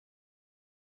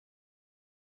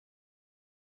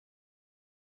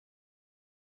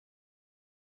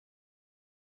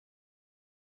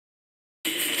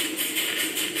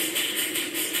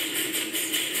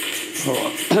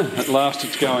Alright, at last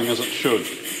it's going as it should.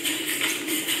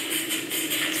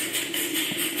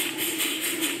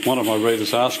 One of my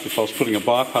readers asked if I was putting a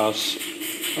bypass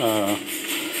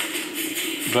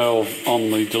valve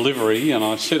on the delivery, and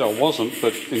I said I wasn't,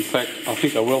 but in fact I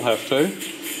think I will have to,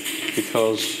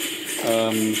 because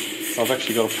I've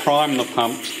actually got to prime the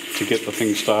pump to get the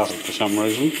thing started for some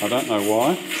reason. I don't know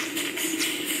why.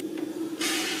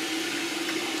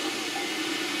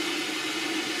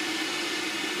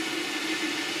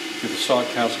 Give the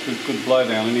sidecars a good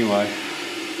blowdown anyway.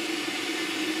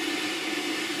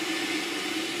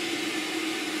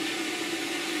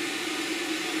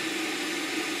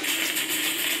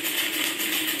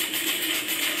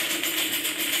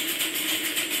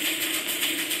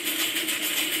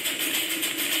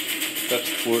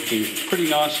 That's working pretty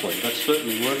nicely. That's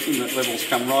certainly working. That level's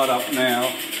come right up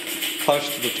now,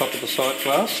 close to the top of the sight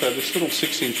glass. So this little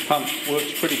 6-inch pump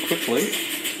works pretty quickly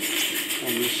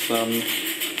on this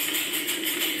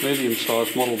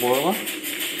medium-sized model boiler.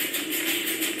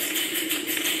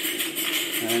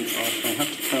 And I shall have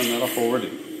to turn that off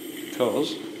already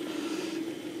because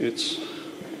it's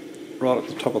right at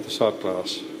the top of the sight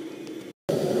glass.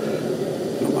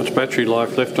 Not much battery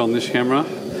life left on this camera,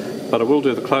 but I will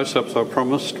do the close-ups I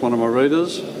promised one of my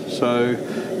readers. So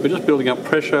we're just building up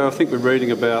pressure. I think we're reading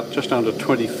about just under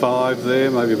 25 there,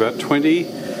 maybe about 20.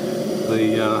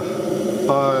 The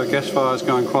gas fire is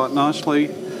going quite nicely.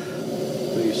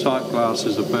 The sight glass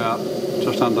is about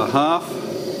just under half.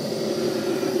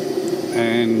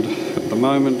 And at the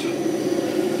moment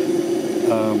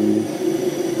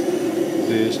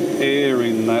there's air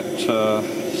in that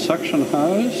suction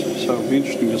hose, so it'll be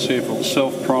interesting to see if it'll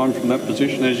self-prime from that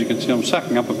position. As you can see, I'm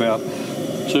sucking up about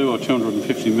 2 or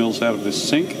 250 mils out of this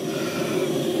sink,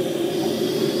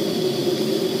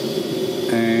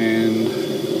 and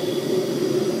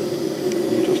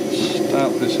we'll just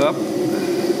start this up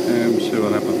and see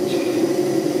what happens.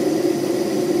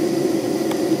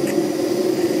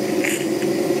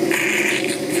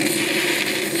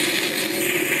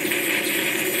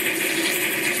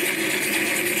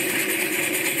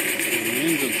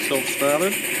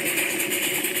 Self-started,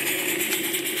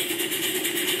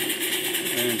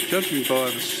 and judging by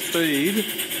the speed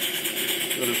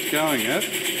that it's going at,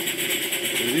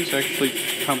 it is actually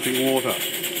pumping water.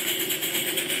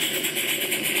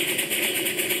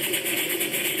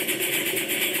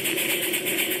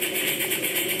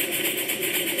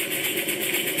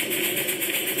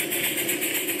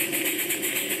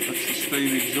 That's the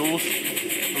steam exhaust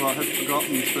that I had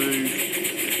forgotten to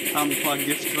unplug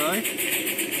yesterday.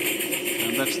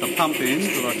 And that's the pump end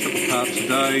that I took apart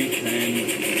today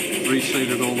and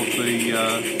reseated all of the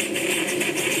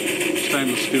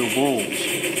stainless steel balls.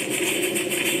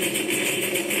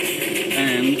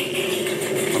 And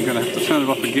I'm going to have to turn it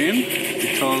off again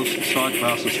because the sight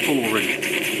glass is full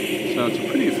already. So it's a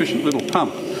pretty efficient little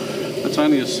pump. It's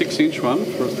only a 6-inch one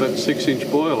for that 6-inch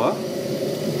boiler.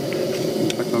 In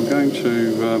fact, I'm going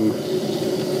to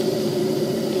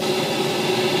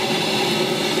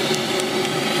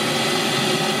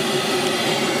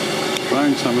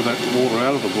drain some of that water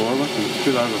out of the boiler because it's a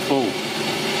bit over full.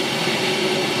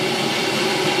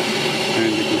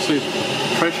 And you can see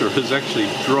the pressure has actually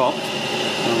dropped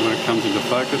when it comes into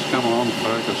focus. Come on,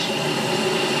 focus.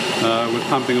 We're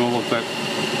pumping all of that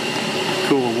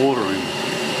cooler water in.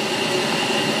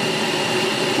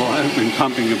 Well, I haven't been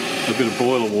pumping a bit of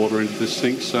boiler water into this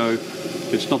sink, so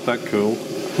it's not that cool.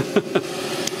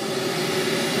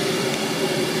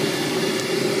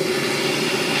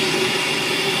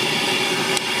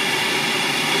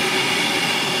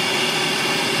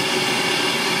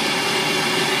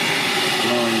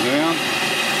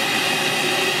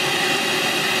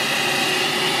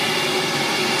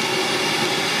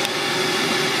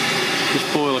 This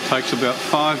boiler takes about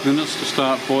 5 minutes to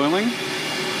start boiling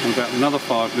and about another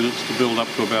 5 minutes to build up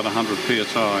to about 100 psi.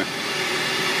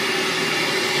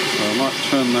 So I might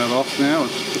turn that off now.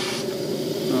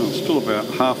 It's still about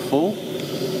half full.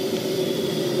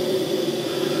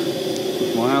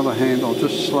 With my other hand I'll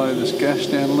just slow this gas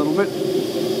down a little bit.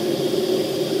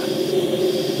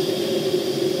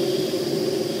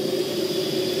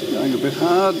 Going a bit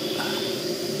hard.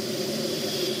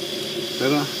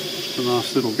 Better. A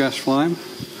nice little gas flame.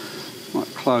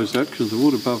 Might close that because the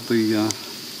wood above the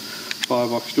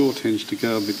firebox door tends to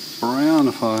go a bit brown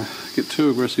if I get too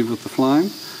aggressive with the flame.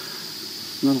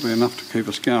 That'll be enough to keep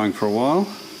us going for a while.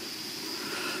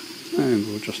 And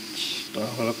we'll just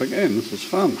start it up again. This is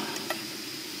fun.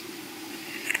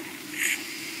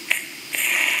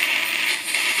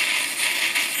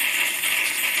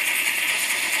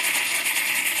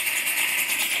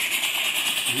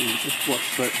 Just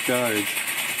watch that gauge.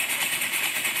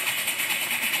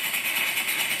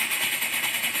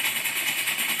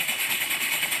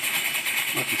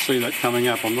 I can see that coming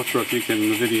up. I'm not sure if you can in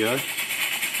the video.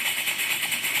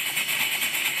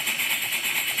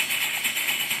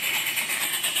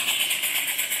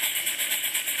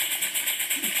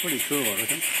 It's pretty cool, I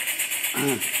reckon.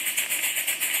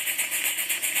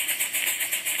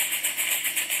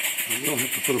 I will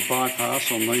have to put a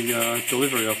bypass on the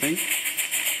delivery, I think.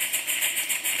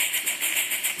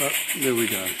 But there we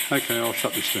go. Okay, I'll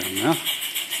shut this down now.